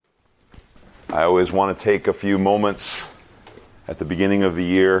I always want to take a few moments at the beginning of the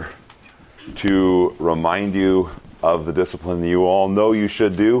year to remind you of the discipline that you all know you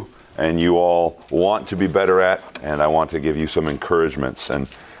should do and you all want to be better at, and I want to give you some encouragements.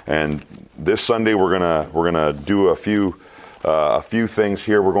 And this Sunday we're gonna do a few things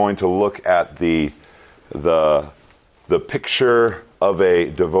here. We're going to look at the picture of a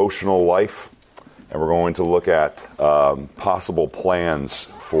devotional life, and we're going to look at possible plans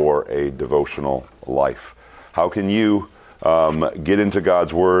for a devotional life. How can you get into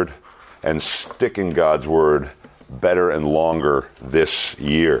God's Word and stick in God's Word better and longer this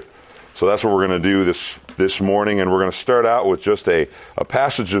year? So that's what we're going to do this morning, and we're going to start out with just a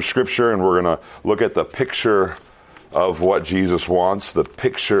passage of Scripture, and we're going to look at the picture of what Jesus wants, the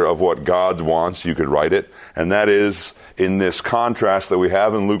picture of what God wants. You could write it, and that is in this contrast that we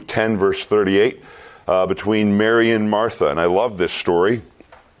have in Luke 10, verse 38, between Mary and Martha. And I love this story.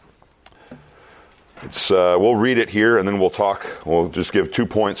 We'll read it here, and then we'll talk. We'll just give 2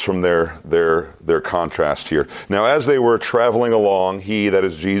 points from their contrast here. Now, as they were traveling along, he, that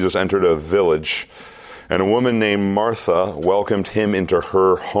is Jesus, entered a village, and a woman named Martha welcomed him into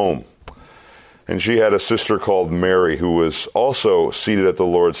her home. And she had a sister called Mary, who was also seated at the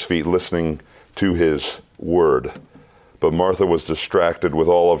Lord's feet, listening to his word. But Martha was distracted with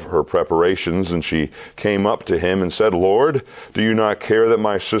all of her preparations, and she came up to him and said, "Lord, do you not care that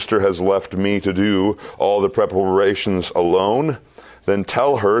my sister has left me to do all the preparations alone? Then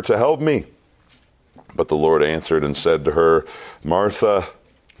tell her to help me." But the Lord answered and said to her, "Martha,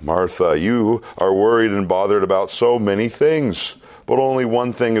 Martha, you are worried and bothered about so many things, but only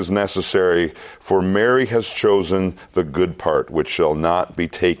one thing is necessary, for Mary has chosen the good part, which shall not be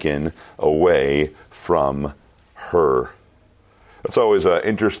taken away from her." That's always an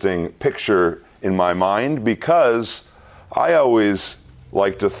interesting picture in my mind, because I always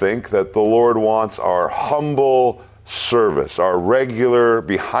like to think that the Lord wants our humble service, our regular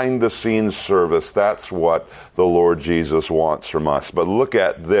behind-the-scenes service. That's what the Lord Jesus wants from us. But look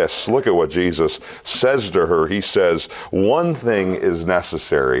at this. Look at what Jesus says to her. He says, one thing is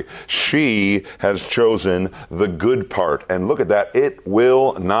necessary. She has chosen the good part. And look at that. It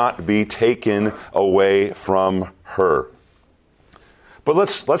will not be taken away from her. But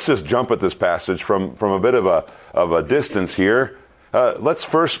let's just jump at this passage from a bit of a distance here. Let's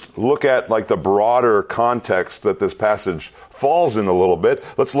first look at the broader context that this passage falls in a little bit.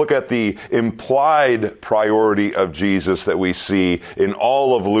 Let's look at the implied priority of Jesus that we see in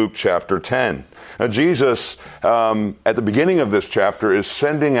all of Luke chapter 10. Now, Jesus, at the beginning of this chapter, is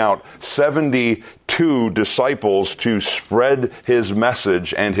sending out 72 disciples to spread his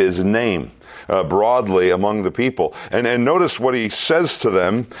message and his name broadly among the people. And notice what he says to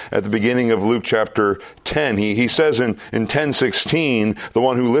them at the beginning of Luke chapter 10. He says in 10:16, "The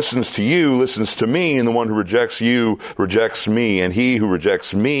one who listens to you listens to me, and the one who rejects you rejects me, and he who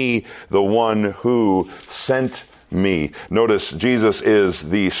rejects me, the one who sent me." Notice Jesus is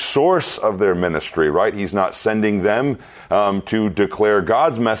the source of their ministry, right? He's not sending them to declare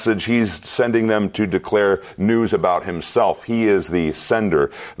God's message. He's sending them to declare news about himself. He is the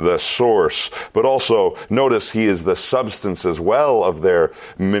sender, the source. But also, notice he is the substance as well of their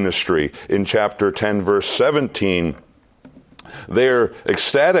ministry. In chapter 10, verse 17, they're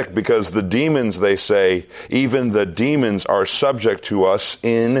ecstatic because the demons, they say, even the demons are subject to us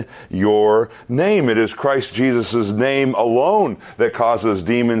in your name. It is Christ Jesus' name alone that causes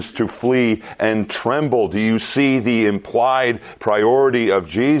demons to flee and tremble. Do you see the implied priority of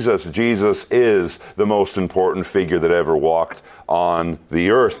Jesus? Jesus is the most important figure that ever walked on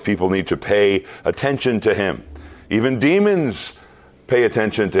the earth. People need to pay attention to him. Even demons pay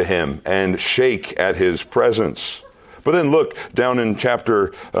attention to him and shake at his presence. But then look down in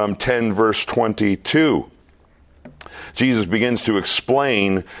chapter 10, verse 22. Jesus begins to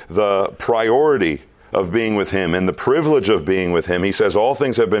explain the priority of being with him and the privilege of being with him. He says, "All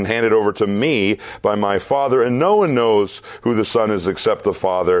things have been handed over to me by my Father, and no one knows who the Son is except the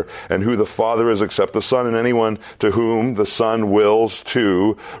Father, and who the Father is except the Son, and anyone to whom the Son wills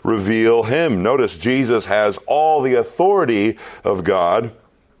to reveal him." Notice Jesus has all the authority of God.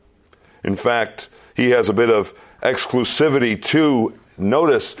 In fact, he has a bit of exclusivity too.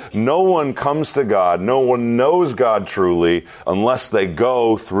 Notice, no one comes to God, no one knows God truly unless they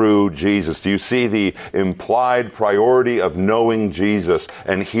go through Jesus. Do you see the implied priority of knowing Jesus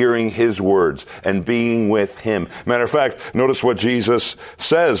and hearing his words and being with him? Matter of fact, notice what Jesus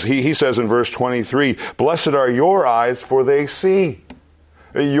says. He says in verse 23, "Blessed are your eyes, for they see."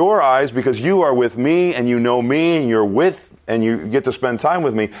 Your eyes, because you are with me and you know me and you're with and you get to spend time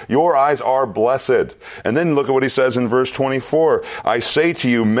with me, your eyes are blessed. And then look at what he says in verse 24. I say to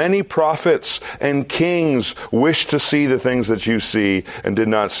you, many prophets and kings wish to see the things that you see and did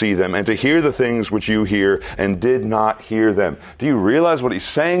not see them, and to hear the things which you hear and did not hear them. Do you realize what he's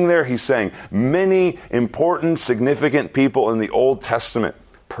saying there? He's saying many important, significant people in the Old Testament,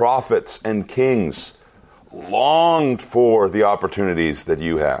 prophets and kings, longed for the opportunities that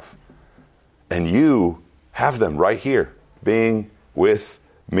you have. And you have them right here, being with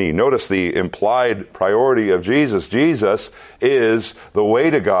me. Notice the implied priority of Jesus. Jesus is the way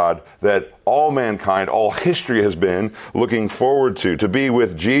to God that all mankind, all history has been looking forward to. To be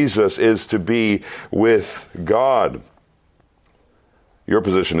with Jesus is to be with God. Your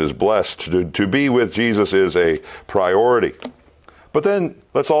position is blessed. To be with Jesus is a priority. But then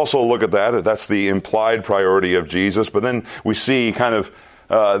let's also look at that. That's the implied priority of Jesus. But then we see kind of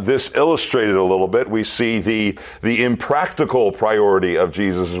this illustrated a little bit. We see the impractical priority of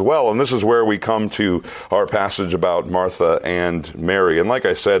Jesus as well. And this is where we come to our passage about Martha and Mary. And like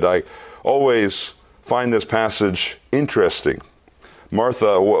I said, I always find this passage interesting.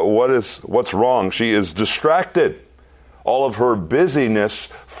 Martha, what's wrong? She is distracted. All of her busyness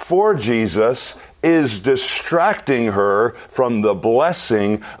for Jesus is distracting her from the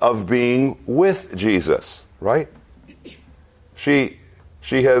blessing of being with Jesus, right? She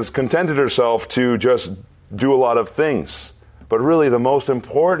has contented herself to just do a lot of things. But really the most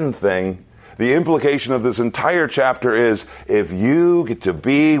important thing, the implication of this entire chapter is, if you get to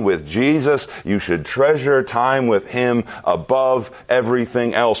be with Jesus, you should treasure time with him above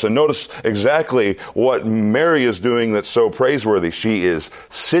everything else. And notice exactly what Mary is doing that's so praiseworthy. She is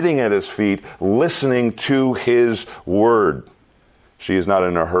sitting at his feet, listening to his word. She is not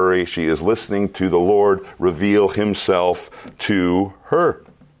in a hurry. She is listening to the Lord reveal himself to her.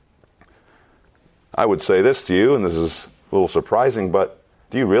 I would say this to you, and this is a little surprising, but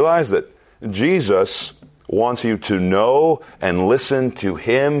do you realize that Jesus wants you to know and listen to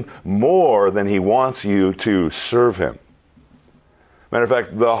him more than he wants you to serve him? Matter of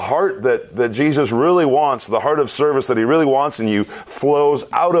fact, the heart that Jesus really wants, the heart of service that he really wants in you, flows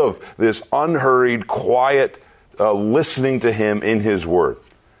out of this unhurried, quiet listening to him in his word.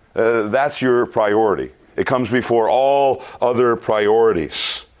 That's your priority. It comes before all other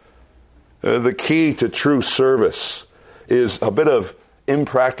priorities. The key to true service is a bit of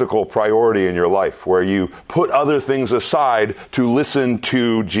impractical priority in your life, where you put other things aside to listen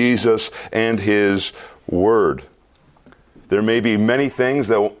to Jesus and his word. There may be many things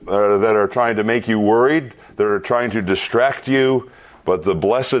that are trying to make you worried, that are trying to distract you, but the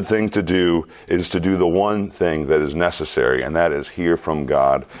blessed thing to do is to do the one thing that is necessary, and that is hear from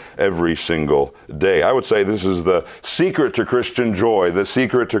God every single day. I would say this is the secret to Christian joy, the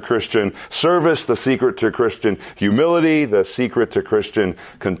secret to Christian service, the secret to Christian humility, the secret to Christian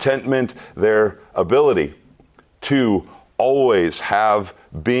contentment, their ability to always have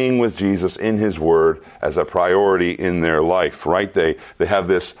being with Jesus in his word as a priority in their life, right? They have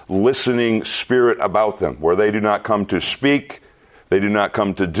this listening spirit about them, where they do not come to speak, they do not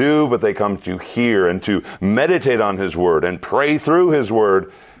come to do, but they come to hear and to meditate on his word and pray through his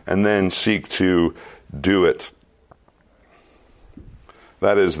word and then seek to do it.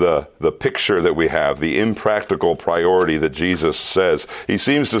 That is the picture that we have, the impractical priority that Jesus says. He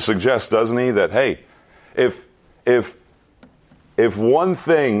seems to suggest, doesn't he, that, hey, if one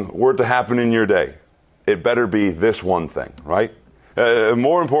thing were to happen in your day, it better be this one thing, right?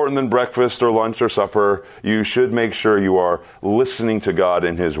 More important than breakfast or lunch or supper, you should make sure you are listening to God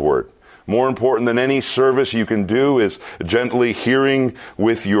in his word. More important than any service you can do is gently hearing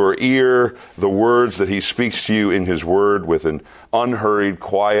with your ear the words that he speaks to you in his word with an unhurried,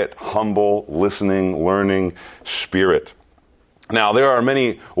 quiet, humble, listening, learning spirit. Now, there are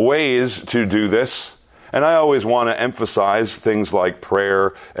many ways to do this. And I always want to emphasize things like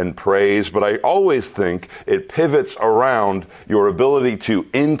prayer and praise, but I always think it pivots around your ability to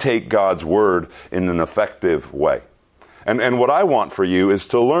intake God's word in an effective way. And what I want for you is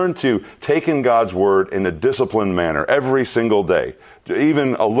to learn to take in God's word in a disciplined manner every single day,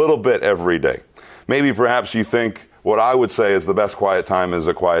 even a little bit every day. Maybe perhaps you think what I would say is the best quiet time is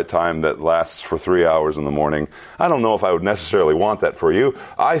a quiet time that lasts for 3 hours in the morning. I don't know if I would necessarily want that for you.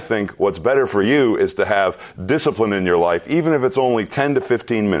 I think what's better for you is to have discipline in your life, even if it's only 10 to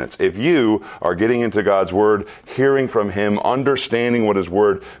 15 minutes. If you are getting into God's word, hearing from him, understanding what his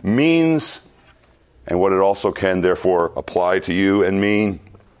word means, and what it also can therefore apply to you and me,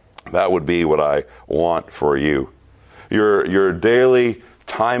 that would be what I want for you. Your daily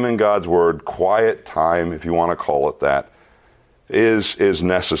time in God's word, quiet time, if you want to call it that, is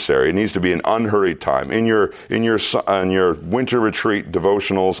necessary. It needs to be an unhurried time. In your winter retreat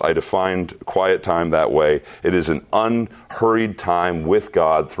devotionals, I defined quiet time that way. It is an unhurried time with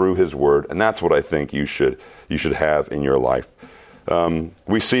God through His Word, and that's what I think you should have in your life.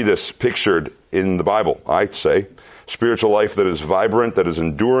 We see this pictured in the Bible, I'd say. Spiritual life that is vibrant, that is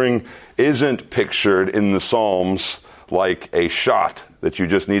enduring, isn't pictured in the Psalms like a shot that you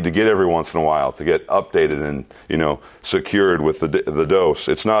just need to get every once in a while to get updated and, secured with the dose.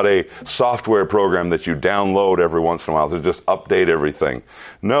 It's not a software program that you download every once in a while to just update everything.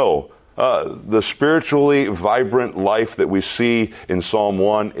 No, the spiritually vibrant life that we see in Psalm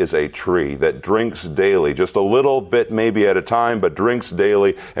 1 is a tree that drinks daily, just a little bit maybe at a time, but drinks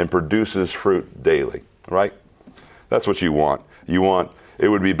daily and produces fruit daily, right? That's what you want. It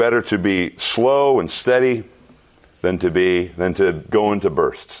would be better to be slow and steady than to go into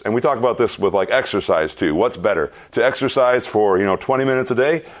bursts. And we talk about this with like exercise too. What's better? To exercise for, 20 minutes a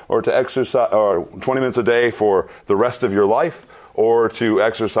day, or to exercise or 20 minutes a day for the rest of your life, or to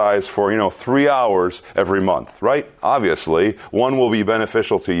exercise for, 3 hours every month, right? Obviously, one will be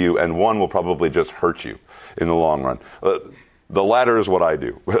beneficial to you and one will probably just hurt you in the long run. The latter is what I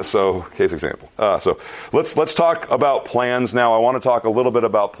do. So, case example. So let's talk about plans now. I want to talk a little bit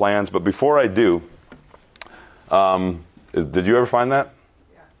about plans, but before I do, did you ever find that?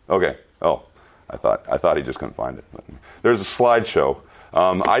 Yeah. Okay. Oh, I thought he just couldn't find it. There's a slideshow.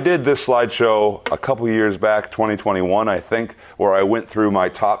 I did this slideshow a couple years back, 2021, I think, where I went through my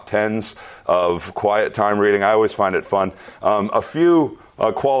top 10s of quiet time reading. I always find it fun. A few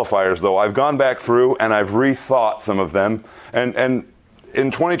qualifiers, though. I've gone back through and I've rethought some of them. And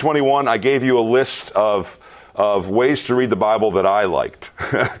in 2021, I gave you a list of ways to read the Bible that I liked.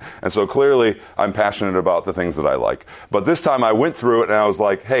 And so clearly I'm passionate about the things that I like. But this time I went through it and I was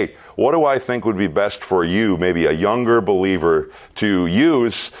like, hey, what do I think would be best for you, maybe a younger believer, to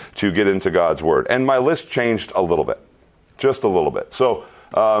use to get into God's Word? And my list changed a little bit, just a little bit. So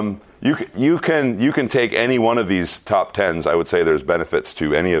you can take any one of these top 10s. I would say there's benefits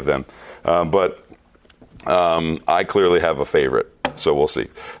to any of them. But I clearly have a favorite. So we'll see.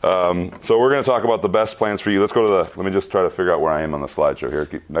 So we're going to talk about the best plans for you. Let's go to let me just try to figure out where I am on the slideshow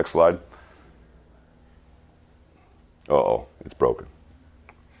here. Next slide. Uh-oh, it's broken.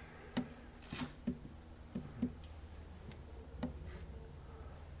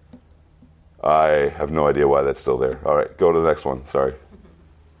 I have no idea why that's still there. All right, go to the next one. Sorry.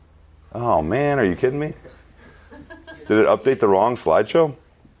 Oh, man, are you kidding me? Did it update the wrong slideshow?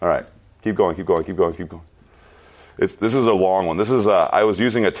 All right, keep going. This is a long one. I was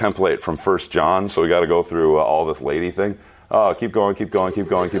using a template from 1 John, so we got to go through all this lady thing. Oh, keep going.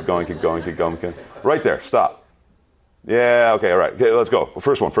 Right there, stop. Yeah, okay, all right. Okay, let's go.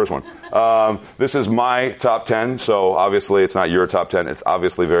 First one. This is my top 10, so obviously it's not your top 10. It's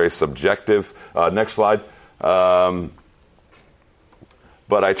obviously very subjective. Next slide. But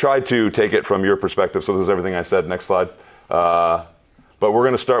I tried to take it from your perspective, so this is everything I said. Next slide. But we're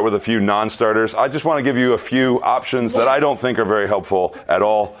going to start with a few non-starters. I just want to give you a few options that I don't think are very helpful at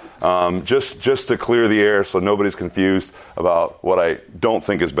all, just to clear the air so nobody's confused about what I don't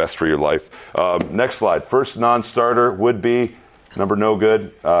think is best for your life. Next slide. First non-starter would be number no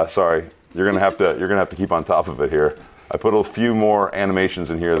good. Sorry, you're going to have to keep on top of it here. I put a few more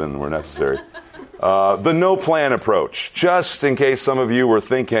animations in here than were necessary. The no plan approach, just in case some of you were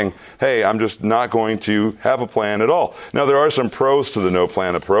thinking, hey, I'm just not going to have a plan at all. Now, there are some pros to the no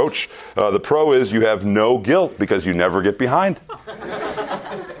plan approach. The pro is you have no guilt because you never get behind.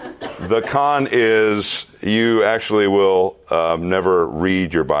 The con is you actually will never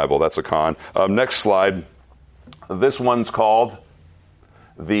read your Bible. That's a con. Next slide. This one's called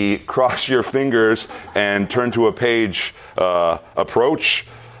the cross your fingers and turn to a page approach.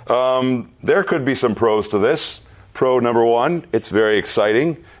 There could be some pros to this. Pro number one, it's very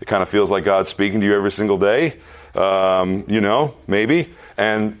exciting. It kind of feels like God's speaking to you every single day. Maybe.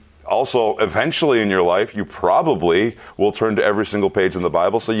 And also, eventually in your life, you probably will turn to every single page in the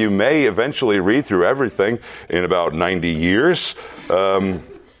Bible. So you may eventually read through everything in about 90 years.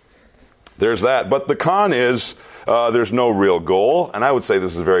 There's that. But the con is there's no real goal. And I would say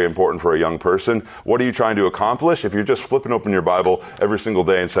this is very important for a young person. What are you trying to accomplish? If you're just flipping open your Bible every single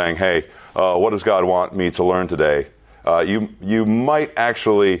day and saying, hey, what does God want me to learn today? You might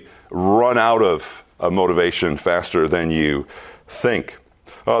actually run out of motivation faster than you think.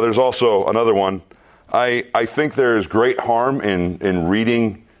 There's also another one. I think there's great harm in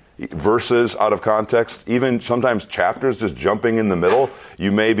reading verses out of context, even sometimes chapters just jumping in the middle.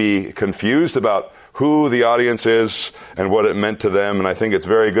 You may be confused about who the audience is and what it meant to them. And I think it's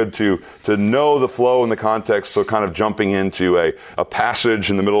very good to know the flow and the context. So kind of jumping into a passage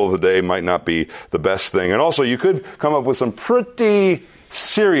in the middle of the day might not be the best thing. And also, you could come up with some pretty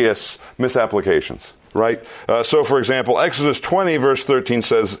serious misapplications, right? So, for example, Exodus 20, verse 13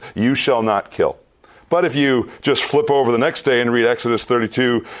 says, "You shall not kill." But if you just flip over the next day and read Exodus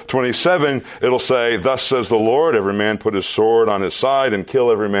 32:27, it'll say, "Thus says the Lord, every man put his sword on his side and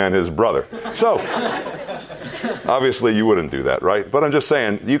kill every man his brother." So, obviously you wouldn't do that, right? But I'm just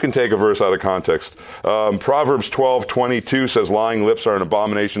saying, you can take a verse out of context. Proverbs 12:22 says, "Lying lips are an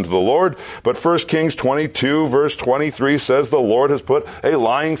abomination to the Lord." But 1 Kings 22, verse 23 says, "The Lord has put a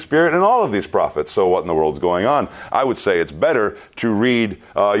lying spirit in all of these prophets." So what in the world's going on? I would say it's better to read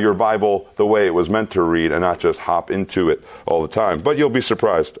your Bible the way it was meant to read and not just hop into it all the time. But you'll be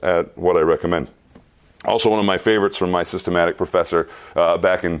surprised at what I recommend. Also, one of my favorites from my systematic professor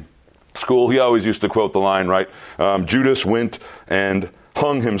back in school, he always used to quote the line, right? Judas went and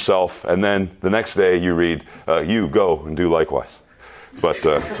hung himself, and then the next day you read, "You go and do likewise." But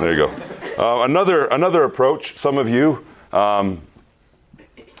there you go. Another approach, some of you, I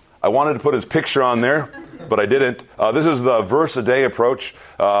wanted to put his picture on there, but I didn't. This is the verse a day approach.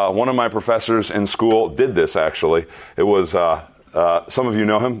 One of my professors in school did this, actually. It was some of you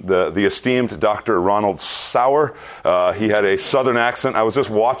know him, the esteemed Dr. Ronald Sauer. He had a southern accent. I was just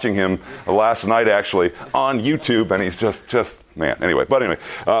watching him last night, actually, on YouTube, and he's just man. Anyway,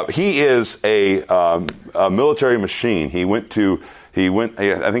 he is a military machine.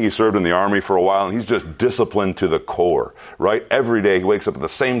 I think he served in the Army for a while, and he's just disciplined to the core, right? Every day he wakes up at the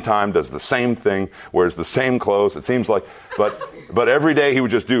same time, does the same thing, wears the same clothes, it seems like. But every day he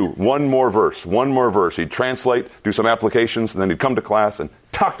would just do one more verse. He'd translate, do some applications, and then he'd come to class and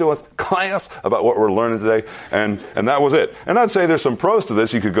talk to us, class, about what we're learning today. And that was it. And I'd say there's some pros to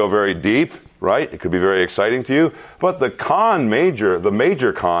this. You could go very deep, right? It could be very exciting to you. But the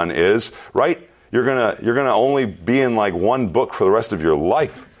major con is, right, you're gonna only be in like one book for the rest of your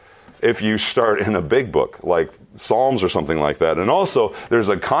life if you start in a big book like Psalms or something like that. And also, there's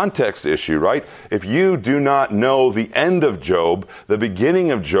a context issue, right? If you do not know the end of Job, the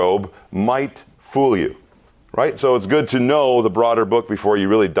beginning of Job might fool you, right? So it's good to know the broader book before you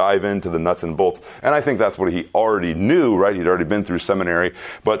really dive into the nuts and bolts. And I think that's what he already knew, right? He'd already been through seminary.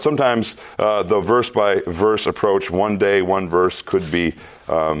 But sometimes the verse-by-verse approach, one day, one verse, could be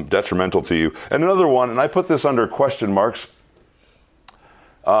detrimental to you. And another one, and I put this under question marks.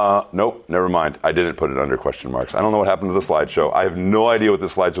 Nope, never mind. I didn't put it under question marks. I don't know what happened to the slideshow. I have no idea what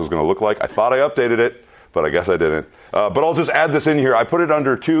this slideshow is going to look like. I thought I updated it, but I guess I didn't. But I'll just add this in here. I put it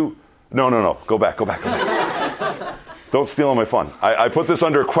under two. No. Go back. Don't steal my fun. I put this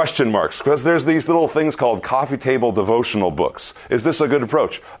under question marks because there's these little things called coffee table devotional books. Is this a good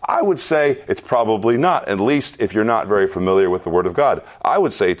approach? I would say it's probably not, at least if you're not very familiar with the Word of God. I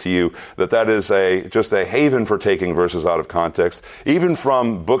would say to you that is just a haven for taking verses out of context, even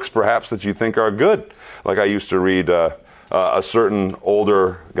from books perhaps that you think are good. Like I used to read a certain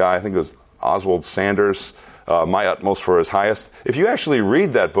older guy, I think it was Oswald Sanders, My Utmost for His Highest. If you actually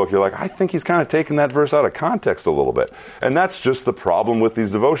read that book, you're like, I think he's kind of taken that verse out of context a little bit. And that's just the problem with these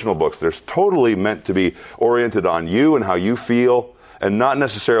devotional books. They're totally meant to be oriented on you and how you feel, and not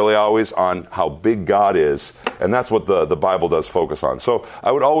necessarily always on how big God is. And that's what the Bible does focus on. So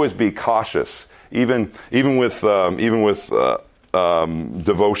I would always be cautious, even with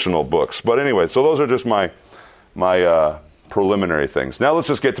devotional books. But anyway, so those are just my preliminary things. Now let's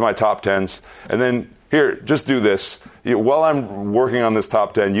just get to my top 10s, and then here, just do this. While I'm working on this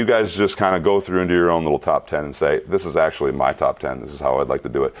top 10, you guys just kind of go through into your own little top 10 and say, this is actually my top 10. This is how I'd like to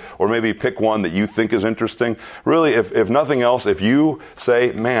do it. Or maybe pick one that you think is interesting. Really, if nothing else, if you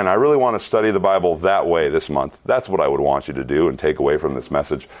say, man, I really want to study the Bible that way this month, that's what I would want you to do and take away from this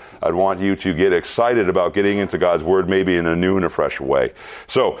message. I'd want you to get excited about getting into God's Word maybe in a new and a fresh way.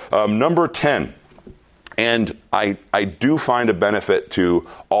 So, number 10. And I do find a benefit to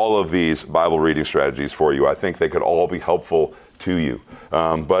all of these Bible reading strategies for you. I think they could all be helpful to you.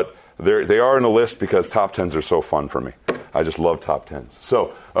 But they are in a list because top 10s are so fun for me. I just love top 10s.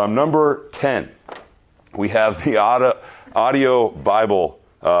 So number 10, we have the audio Bible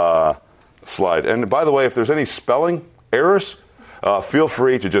slide. And by the way, if there's any spelling errors, feel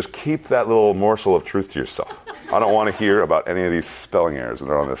free to just keep that little morsel of truth to yourself. I don't want to hear about any of these spelling errors that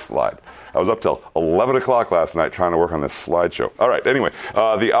are on this slide. I was up till 11 o'clock last night trying to work on this slideshow. All right, anyway,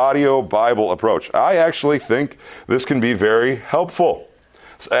 the audio Bible approach. I actually think this can be very helpful.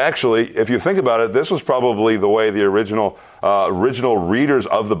 Actually, if you think about it, this was probably the way the original readers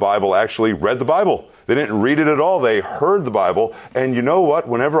of the Bible actually read the Bible. They didn't read it at all. They heard the Bible. And you know what?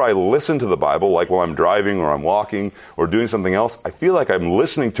 Whenever I listen to the Bible, like while I'm driving or I'm walking or doing something else, I feel like I'm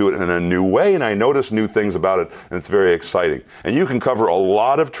listening to it in a new way, and I notice new things about it, and it's very exciting. And you can cover a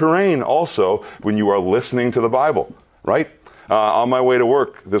lot of terrain also when you are listening to the Bible, right? On my way to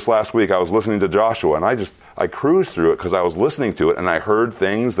work this last week, I was listening to Joshua, and I cruised through it because I was listening to it, and I heard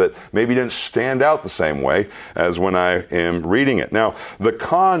things that maybe didn't stand out the same way as when I am reading it. Now, the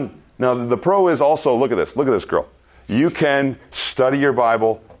pro is also, look at this girl. You can study your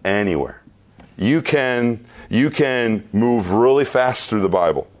Bible anywhere. You can move really fast through the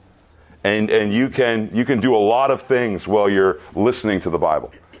Bible, and you can do a lot of things while you're listening to the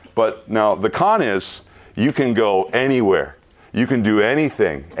Bible. But now the con is you can go anywhere. You can do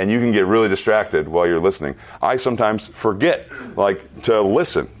anything, and you can get really distracted while you're listening. I sometimes forget, to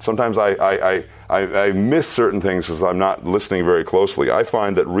listen. Sometimes I miss certain things because I'm not listening very closely. I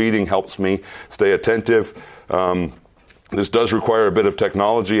find that reading helps me stay attentive. This does require a bit of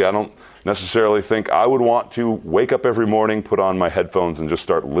technology. I don't necessarily think I would want to wake up every morning, put on my headphones, and just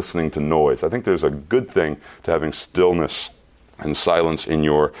start listening to noise. I think there's a good thing to having stillness and silence in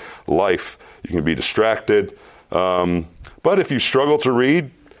your life. You can be distracted. But if you struggle to read,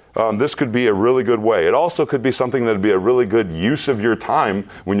 this could be a really good way. It also could be something that would be a really good use of your time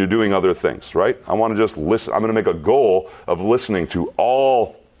when you're doing other things, right? I want to just listen. I'm going to make a goal of listening to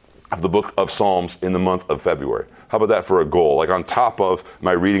all of the book of Psalms in the month of February. How about that for a goal? Like on top of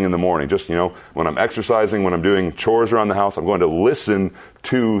my reading in the morning, just, when I'm exercising, when I'm doing chores around the house, I'm going to listen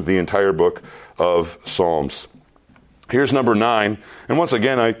to the entire book of Psalms. Here's number 9. And once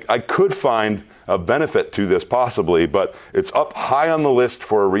again, I could find a benefit to this possibly, but it's up high on the list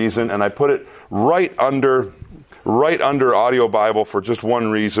for a reason, and I put it right under Audio Bible for just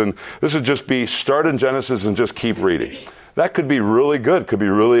one reason. This would just be start in Genesis and just keep reading. That could be really good, could be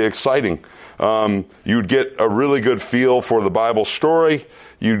really exciting. You'd get a really good feel for the Bible story.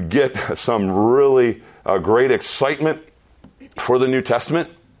 You'd get some really great excitement for the New Testament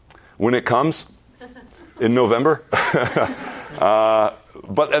when it comes in November.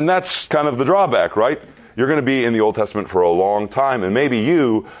 And that's kind of the drawback, right? You're going to be in the Old Testament for a long time, and maybe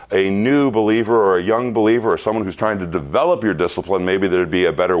you, a new believer or a young believer or someone who's trying to develop your discipline, maybe there'd be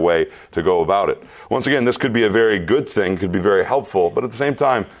a better way to go about it. Once again, this could be a very good thing, could be very helpful, but at the same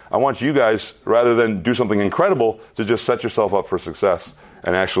time, I want you guys, rather than do something incredible, to just set yourself up for success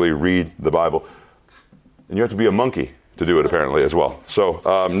and actually read the Bible. And you have to be a monkey to do it, apparently, as well.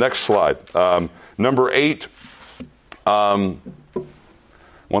 So, next slide. Number 8.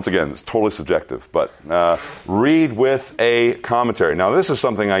 Once again, it's totally subjective, but read with a commentary. Now, this is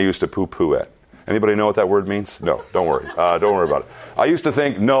something I used to poo-poo at. Anybody know what that word means? No, don't worry. Don't worry about it. I used to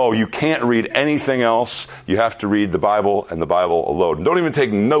think, no, you can't read anything else. You have to read the Bible and the Bible alone. And don't even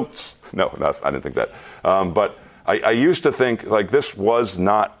take notes. No, I didn't think that. But I used to think this was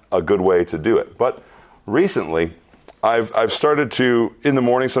not a good way to do it. But recently, I've started to, in the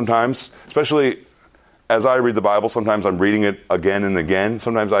morning sometimes, especially as I read the Bible, sometimes I'm reading it again and again.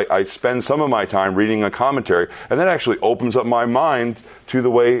 Sometimes I spend some of my time reading a commentary, and that actually opens up my mind to the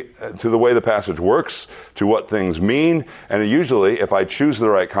way the passage works, to what things mean, and it usually, if I choose the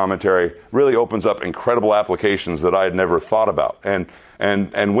right commentary, really opens up incredible applications that I had never thought about.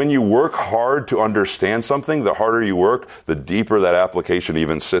 And when you work hard to understand something, the harder you work, the deeper that application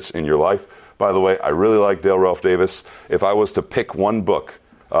even sits in your life. By the way, I really like Dale Ralph Davis. If I was to pick one book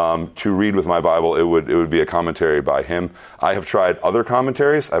to read with my Bible, it would be a commentary by him. I have tried other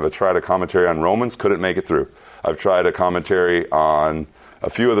commentaries. I've tried a commentary on Romans, couldn't make it through. I've tried a commentary on a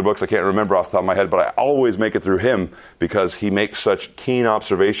few other books I can't remember off the top of my head, but I always make it through him because he makes such keen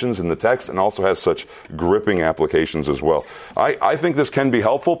observations in the text and also has such gripping applications as well. I think this can be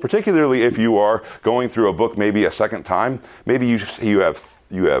helpful, particularly if you are going through a book maybe a second time. Maybe you have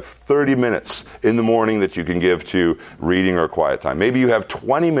 30 minutes in the morning that you can give to reading or quiet time. Maybe you have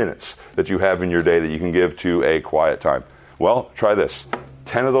 20 minutes that you have in your day that you can give to a quiet time. Well, try this.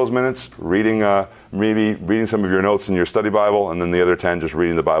 10 of those minutes maybe reading some of your notes in your study Bible, and then the other 10 just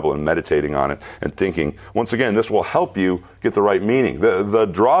reading the Bible and meditating on it and thinking. Once again, this will help you get the right meaning. The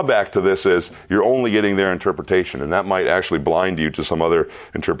drawback to this is you're only getting their interpretation, and that might actually blind you to some other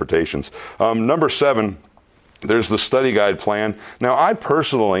interpretations. Number 7, there's the study guide plan. Now, I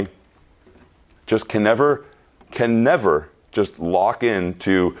personally just can never just lock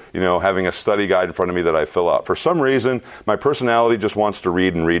into, having a study guide in front of me that I fill out. For some reason, my personality just wants to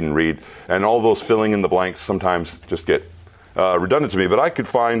read and read and read, and all those filling in the blanks sometimes just get redundant to me. But I could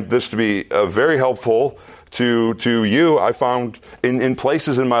find this to be very helpful to you, I found in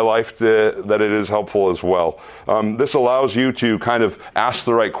places in my life that it is helpful as well. This allows you to kind of ask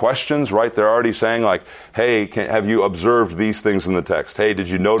the right questions, right? They're already saying like, hey, have you observed these things in the text? Hey, did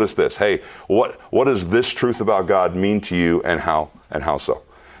you notice this? Hey, what does this truth about God mean to you, and how so?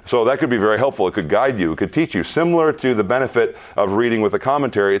 So that could be very helpful. It could guide you. It could teach you. Similar to the benefit of reading with a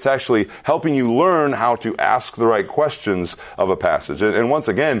commentary, it's actually helping you learn how to ask the right questions of a passage. And once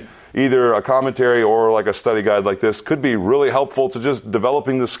again, either a commentary or like a study guide like this could be really helpful to just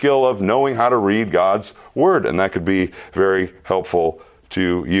developing the skill of knowing how to read God's Word. And that could be very helpful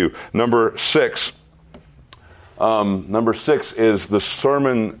to you. Number six is the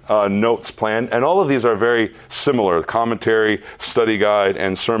sermon notes plan. And all of these are very similar: commentary, study guide,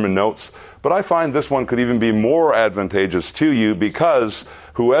 and sermon notes. But I find this one could even be more advantageous to you because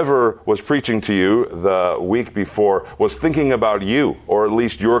whoever was preaching to you the week before was thinking about you, or at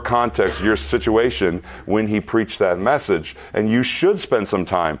least your context, your situation, when he preached that message. And you should spend some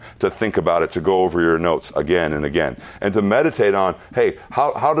time to think about it, to go over your notes again and again, and to meditate on, hey,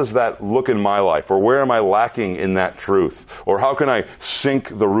 how does that look in my life? Or where am I lacking in that truth? Or how can I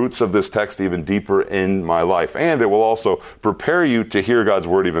sink the roots of this text even deeper in my life? And it will also prepare you to hear God's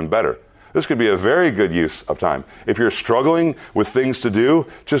Word even better. This could be a very good use of time. If you're struggling with things to do,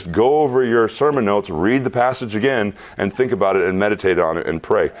 just go over your sermon notes, read the passage again, and think about it and meditate on it and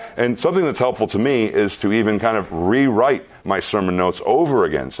pray. And something that's helpful to me is to even kind of rewrite my sermon notes over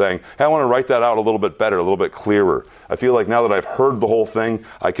again, saying, hey, I want to write that out a little bit better, a little bit clearer. I feel like now that I've heard the whole thing,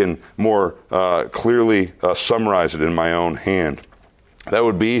 I can more clearly summarize it in my own hand. That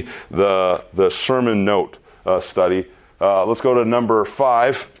would be the sermon note study. Let's go to number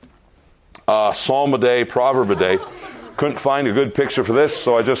 5. Psalm a day, proverb a day. Couldn't find a good picture for this,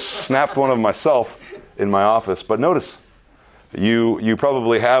 so I just snapped one of myself in my office. But notice, you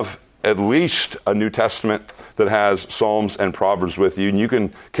probably have at least a New Testament that has Psalms and Proverbs with you, and you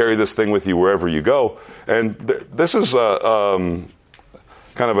can carry this thing with you wherever you go. And this is kind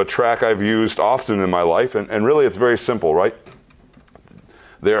of a track I've used often in my life, and really it's very simple, right?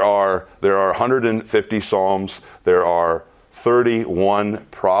 There are 150 Psalms. There are 31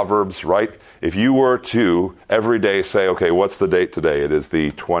 Proverbs, right? If you were to every day say, okay, what's the date today? It is the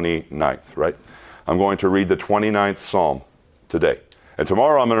 29th, right? I'm going to read the 29th Psalm today. And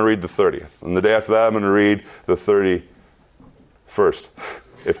tomorrow I'm going to read the 30th. And the day after that I'm going to read the 31st,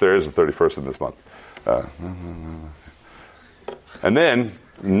 if there is a 31st in this month. And then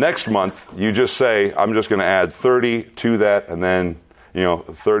next month you just say, I'm just going to add 30 to that, and then, the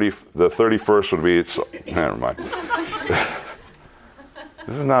 31st would be, never mind.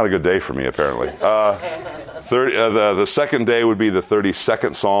 This is not a good day for me, apparently. The second day would be the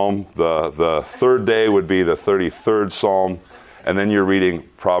 32nd Psalm. The third day would be the 33rd Psalm. And then you're reading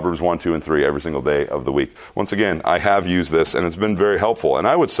Proverbs 1, 2, and 3 every single day of the week. Once again, I have used this, and it's been very helpful. And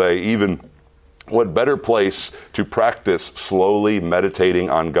I would say even what better place to practice slowly meditating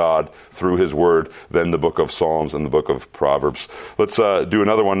on God through His Word than the book of Psalms and the book of Proverbs. Let's do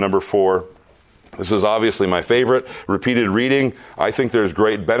another one, number 4. This is obviously my favorite, repeated reading. I think there's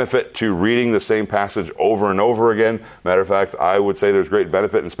great benefit to reading the same passage over and over again. Matter of fact, I would say there's great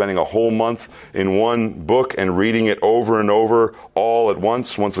benefit in spending a whole month in one book and reading it over and over all at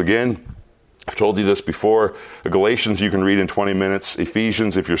once. Once again, I've told you this before. Galatians you can read in 20 minutes.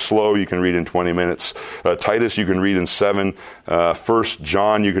 Ephesians, if you're slow, you can read in 20 minutes. Titus you can read in 7. 1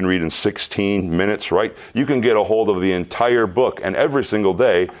 John you can read in 16 minutes, right? You can get a hold of the entire book, and every single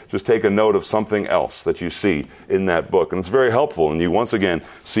day just take a note of something else that you see in that book. And it's very helpful, and you once again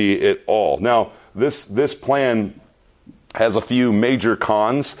see it all. Now, this plan has a few major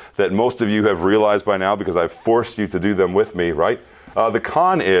cons that most of you have realized by now because I've forced you to do them with me, right? The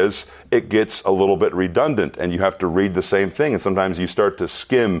con is it gets a little bit redundant and you have to read the same thing, and sometimes you start to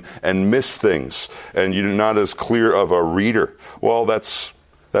skim and miss things and you're not as clear of a reader. Well, that's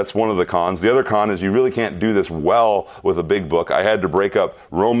one of the cons. The other con is you really can't do this well with a big book. I had to break up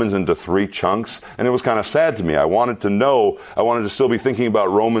Romans into 3 chunks, and it was kind of sad to me. I wanted to still be thinking about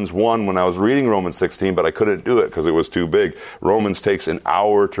Romans 1 when I was reading Romans 16, but I couldn't do it because it was too big. Romans takes an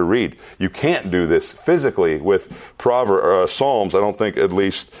hour to read. You can't do this physically with Psalms. I don't think, at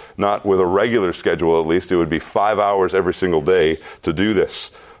least not with a regular schedule, at least. It would be 5 hours every single day to do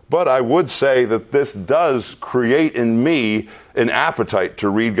this. But I would say that this does create in me an appetite to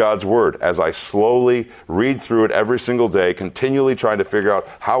read God's Word as I slowly read through it every single day, continually trying to figure out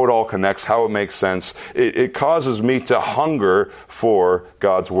how it all connects, how it makes sense. It causes me to hunger for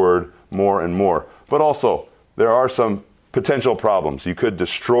God's Word more and more. But also, there are some potential problems. You could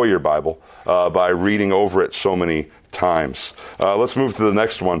destroy your Bible by reading over it so many times. Let's move to the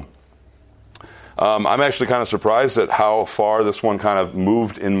next one. I'm actually kind of surprised at how far this one kind of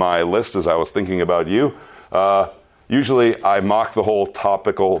moved in my list as I was thinking about you. Usually I mock the whole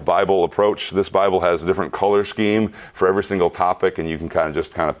topical Bible approach. This Bible has a different color scheme for every single topic, and you can kind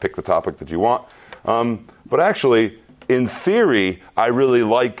of pick the topic that you want. But actually, in theory, I really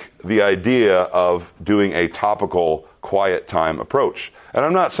like the idea of doing a topical quiet time approach. And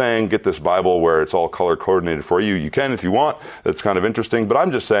I'm not saying get this Bible where it's all color coordinated for you. You can if you want. That's kind of interesting. But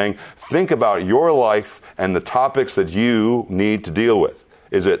I'm just saying think about your life and the topics that you need to deal with.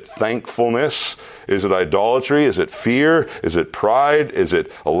 Is it thankfulness? Is it idolatry? Is it fear? Is it pride? Is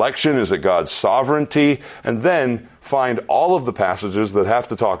it election? Is it God's sovereignty? And then find all of the passages that have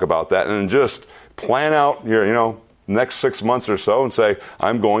to talk about that and then just plan out your, next 6 months or so and say,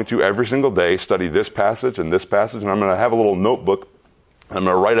 I'm going to every single day study this passage, and I'm going to have a little notebook. I'm going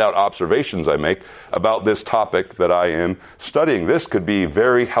to write out observations I make about this topic that I am studying. This could be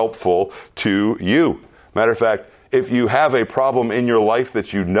very helpful to you. Matter of fact, if you have a problem in your life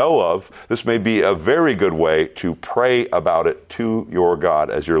that you know of, this may be a very good way to pray about it to your God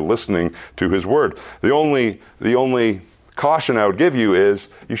as you're listening to His Word. The only caution I would give you is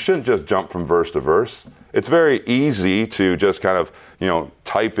you shouldn't just jump from verse to verse. It's very easy to just kind of,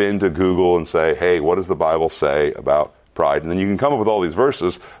 type into Google and say, hey, what does the Bible say about pride? And then you can come up with all these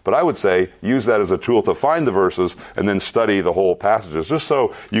verses, but I would say use that as a tool to find the verses and then study the whole passages, just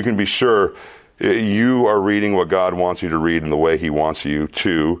so you can be sure you are reading what God wants you to read in the way He wants you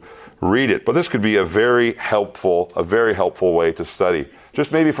to read it. But this could be a very helpful way to study,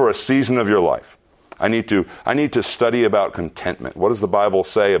 just maybe for a season of your life. I need to study about contentment. What does the Bible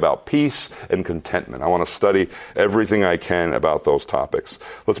say about peace and contentment? I want to study everything I can about those topics.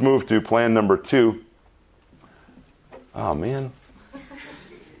 Let's move to plan number 2. Oh, man.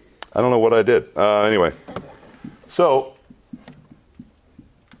 I don't know what I did. Anyway. So,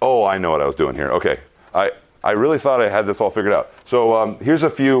 I know what I was doing here. Okay. I really thought I had this all figured out. So here's a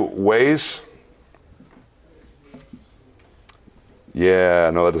few ways. Yeah,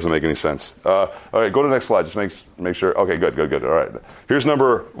 no, that doesn't make any sense. All right, go to the next slide. Just make sure. Okay, good. All right. Here's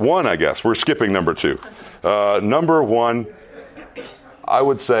number 1, I guess. We're skipping number 2. Number 1, I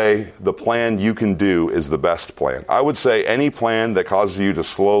would say the plan you can do is the best plan. I would say any plan that causes you to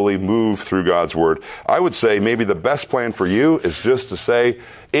slowly move through God's Word. I would say maybe the best plan for you is just to say,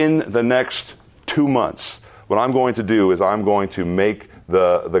 in the next 2 months, what I'm going to do is I'm going to make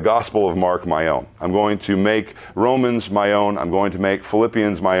the Gospel of Mark my own. I'm going to make Romans my own. I'm going to make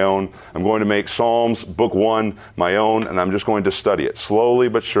Philippians my own. I'm going to make Psalms, book 1, my own, and I'm just going to study it slowly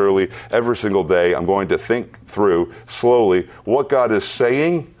but surely every single day. I'm going to think through slowly what God is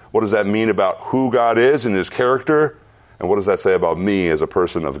saying. What does that mean about who God is and His character? And what does that say about me as a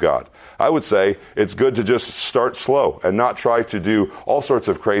person of God? I would say it's good to just start slow and not try to do all sorts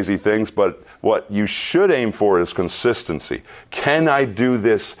of crazy things, but what you should aim for is consistency. Can I do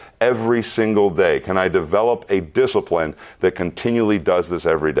this every single day? Can I develop a discipline that continually does this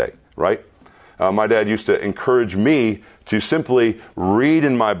every day, right? My dad used to encourage me to simply read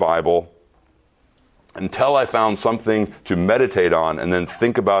in my Bible until I found something to meditate on and then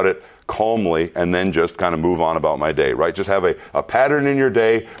think about it calmly and then just kind of move on about my day, right? Just have a pattern in your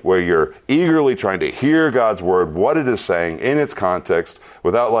day where you're eagerly trying to hear God's Word, what it is saying in its context,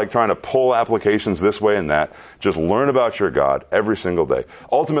 without like trying to pull applications this way and that. Just learn about your God every single day.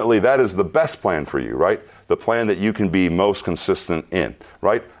 Ultimately, that is the best plan for you, right? The plan that you can be most consistent in,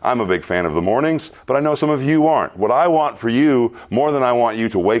 right? I'm a big fan of the mornings, but I know some of you aren't. What I want for you, more than I want you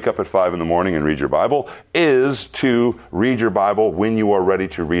to wake up at 5 in the morning and read your Bible, is to read your Bible when you are ready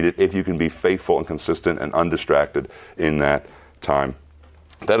to read it, if you can be faithful and consistent and undistracted in that time.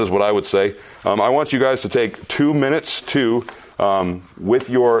 That is what I would say. I want you guys to take 2 minutes to, with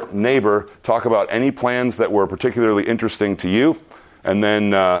your neighbor, talk about any plans that were particularly interesting to you, and then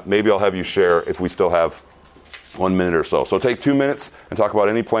maybe I'll have you share if we still have 1 minute or so. So take 2 minutes and talk about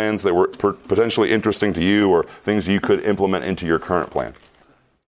any plans that were potentially interesting to you or things you could implement into your current plan.